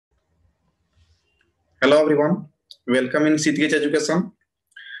Hello everyone, welcome in CTH Education.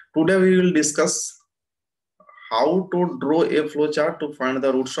 Today we will discuss how to draw a flowchart to find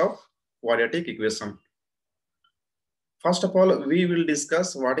the roots of quadratic equation. First of all, we will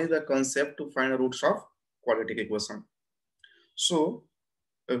discuss what is the concept to find roots of quadratic equation. So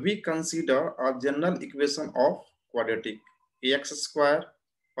we consider a general equation of quadratic ax square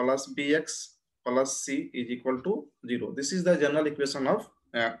plus bx plus c is equal to 0. This is the general equation of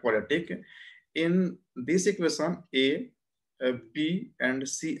quadratic. In this equation, b and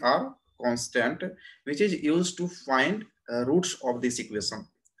c are constant, which is used to find roots of this equation.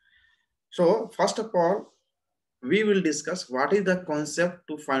 So first of all, we will discuss what is the concept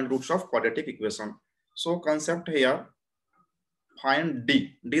to find roots of quadratic equation. So concept here, find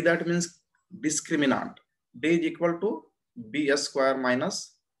d. D, that means discriminant. D is equal to b square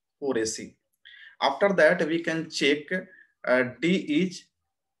minus 4ac. After that, we can check d is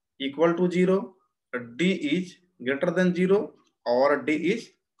equal to 0, d is greater than 0, or d is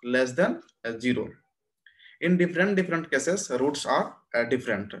less than 0. In different cases, roots are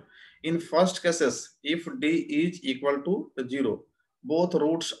different. In first cases, if d is equal to 0, both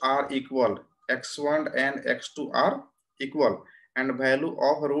roots are equal. x1 and x2 are equal, and value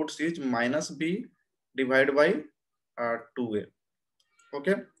of roots is minus b divided by 2a.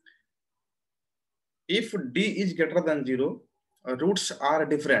 Okay. If d is greater than 0, roots are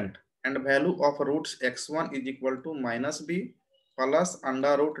different, and value of roots x1 is equal to minus b plus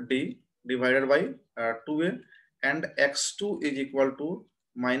under root d divided by 2a, and x2 is equal to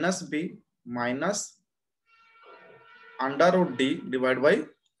minus b minus under root d divided by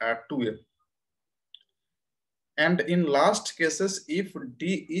 2a. And in last cases, if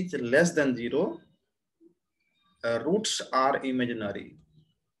d is less than 0, roots are imaginary.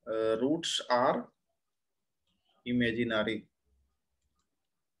 Roots are imaginary.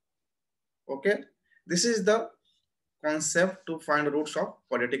 Okay, this is the concept to find roots of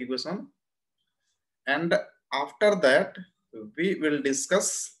quadratic equation. And after that, we will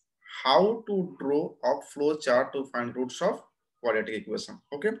discuss how to draw a flow chart to find roots of quadratic equation.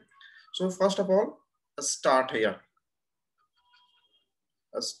 Okay, so first of all, start here.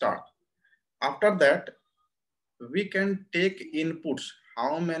 Start. After that, we can take inputs.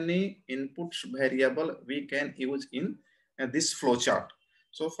 How many inputs variable we can use in this flow chart?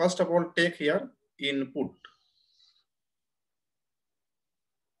 So first of all, take here input.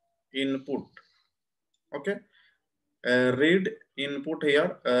 Okay, read input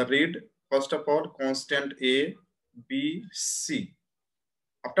here. Read first of all constant a, b, c.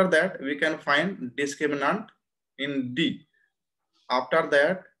 After that, we can find discriminant in d. After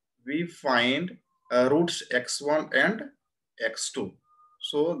that, we find roots x1 and x2.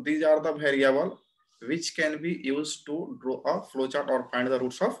 So these are the variable which can be used to draw a flowchart or find the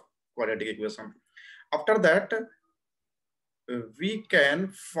roots of quadratic equation. After that, we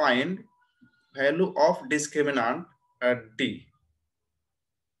can find value of discriminant d.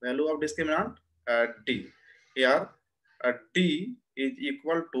 Value of discriminant d. Here d is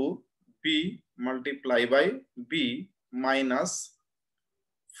equal to b multiplied by b minus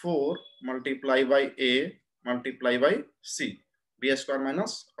 4 multiplied by a multiplied by c, b square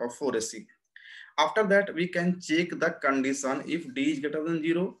minus 4ac. After that, we can check the condition if d is greater than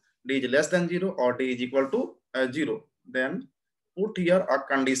 0, d is less than 0, or d is equal to 0. Then put here a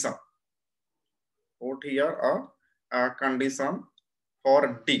condition. Put here a condition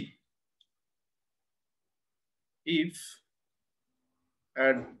for d. If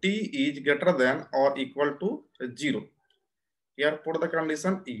d is greater than or equal to 0. Here put the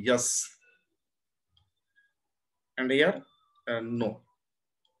condition yes, and here no.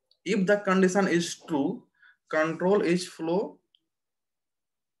 If the condition is true, control is flow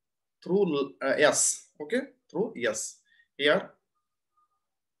through yes. Okay, through yes. Here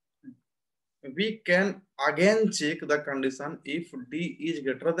we can again check the condition if d is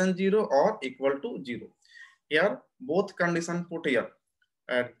greater than 0 or equal to 0. Here both condition put here.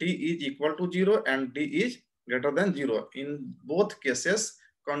 D is equal to 0 and d is greater than 0. In both cases,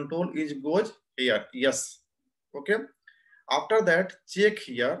 control is goes here yes. Okay. After that, check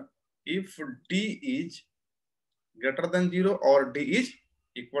here if d is greater than 0 or d is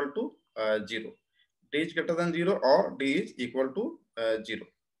equal to 0. D is greater than 0 or d is equal to 0.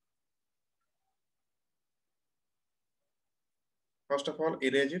 First of all,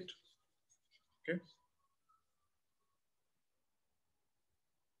 erase it. Okay.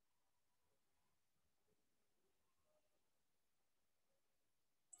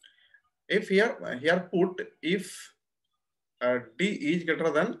 If here put if d is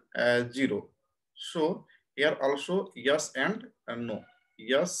greater than 0. So here also yes and no.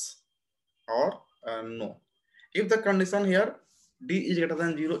 Yes or No. If the condition here d is greater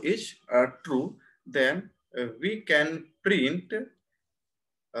than 0 is true, then we can print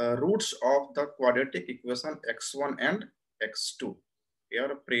roots of the quadratic equation x1 and x2.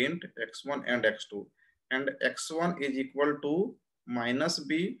 Here print x1 and x2, and x1 is equal to minus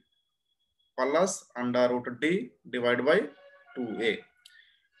b plus under root d divided by 2a,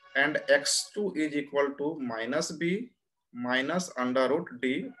 and x2 is equal to minus b minus under root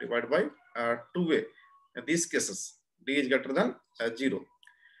d divided by 2a. In these cases d is greater than 0.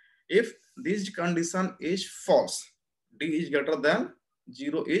 If this condition is false, d is greater than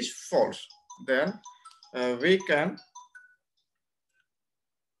 0 is false, then we can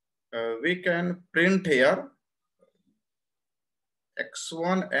print here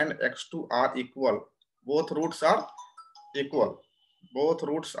x1 and x2 are equal. Both roots are equal. Both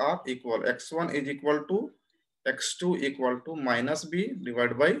roots are equal. x1 is equal to x2 equal to minus b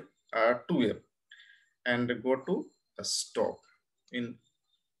divided by 2a, and go to stop. In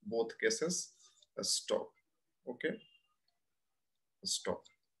both cases, stop. Okay, stop.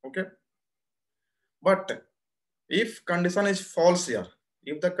 Okay, but if condition is false here,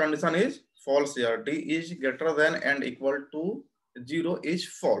 if the condition is false here, d is greater than and equal to 0 is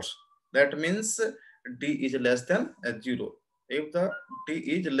false. That means d is less than 0. If the d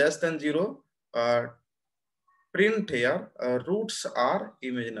is less than 0, print here roots are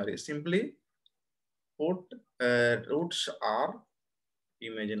imaginary. Simply put roots are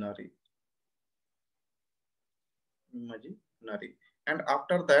imaginary. Imaginary. And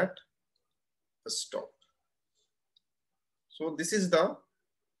after that, stop. So this is the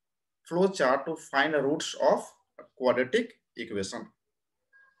flow chart to find the roots of a quadratic equation.